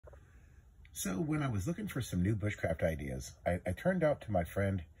So when I was looking for some new bushcraft ideas, I turned out to my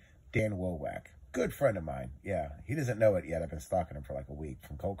friend Dan Wowak. Good friend of mine. Yeah, he doesn't know it yet. I've been stalking him for like a week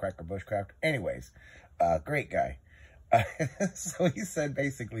from Cold Cracker Bushcraft. Anyways, great guy. So he said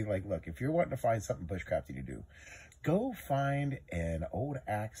basically like, look, if you're wanting to find something bushcrafty to do, go find an old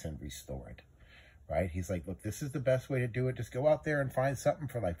axe and restore it. Right? He's like, look, this is the best way to do it. Just go out there and find something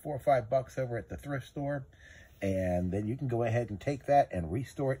for like $4 or $5 over at the thrift store. And then you can go ahead and take that and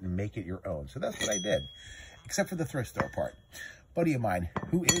restore it and make it your own. So that's what I did, except for the thrift store part. Buddy of mine,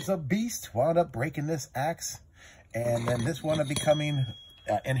 who is a beast, wound up breaking this axe. And then this wound up becoming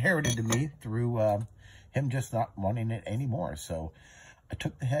inherited to me through him just not wanting it anymore. So I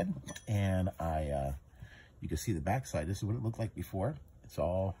took the head and you can see the backside. This is what it looked like before. It's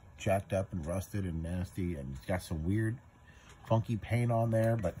all jacked up and rusted and nasty, and it's got some weird, funky paint on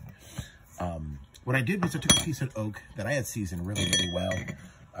there. But what I did was I took a piece of oak that I had seasoned really, really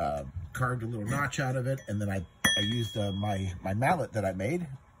well, carved a little notch out of it, and then I used my mallet that I made,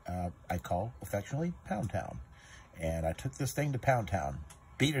 I call affectionately Pound Town. And I took this thing to Pound Town,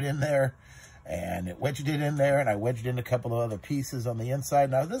 beat it in there, and it wedged it in there, and I wedged in a couple of other pieces on the inside.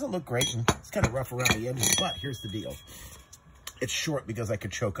 Now, it doesn't look great, and it's kind of rough around the edges, but here's the deal. It's short because I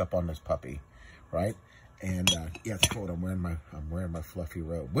could choke up on this puppy, right? And yeah, it's cold. I'm wearing my fluffy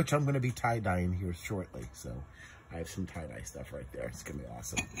robe, which I'm going to be tie-dyeing here shortly. So I have some tie-dye stuff right there. It's going to be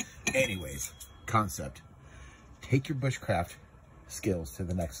awesome. Anyways, concept. Take your bushcraft skills to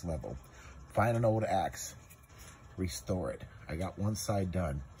the next level. Find an old axe. Restore it. I got one side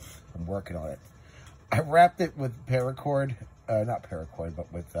done. I'm working on it. I wrapped it with paracord, not paracord,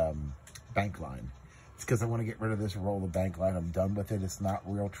 but with bank line. It's because I want to get rid of this roll of bank line. I'm done with it. It's not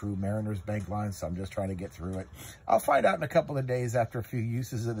real true Mariners bank line, so I'm just trying to get through it. I'll find out in a couple of days after a few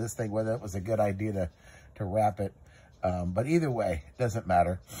uses of this thing whether it was a good idea to wrap it. But either way, it doesn't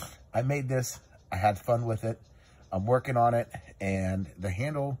matter. I made this. I had fun with it. I'm working on it, and the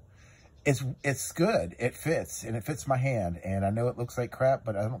handle, it's good. It fits, and it fits my hand. And I know it looks like crap,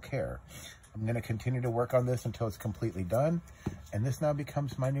 but I don't care. I'm going to continue to work on this until it's completely done, and this now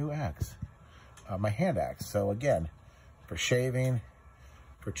becomes my new axe. My hand axe. So again, for shaving,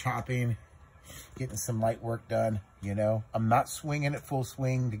 for chopping, getting some light work done, you know. I'm not swinging it full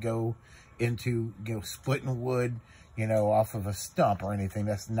swing to go into, splitting wood, you know, off of a stump or anything.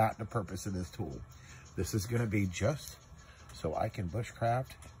 That's not the purpose of this tool. This is going to be just so I can bushcraft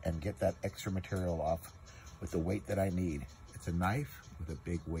and get that extra material off with the weight that I need. It's a knife with a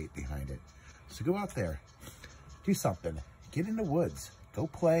big weight behind it. So go out there, do something, get in the woods, go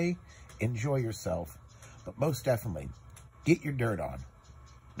play, enjoy yourself, but most definitely, get your dirt on.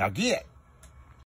 Now get!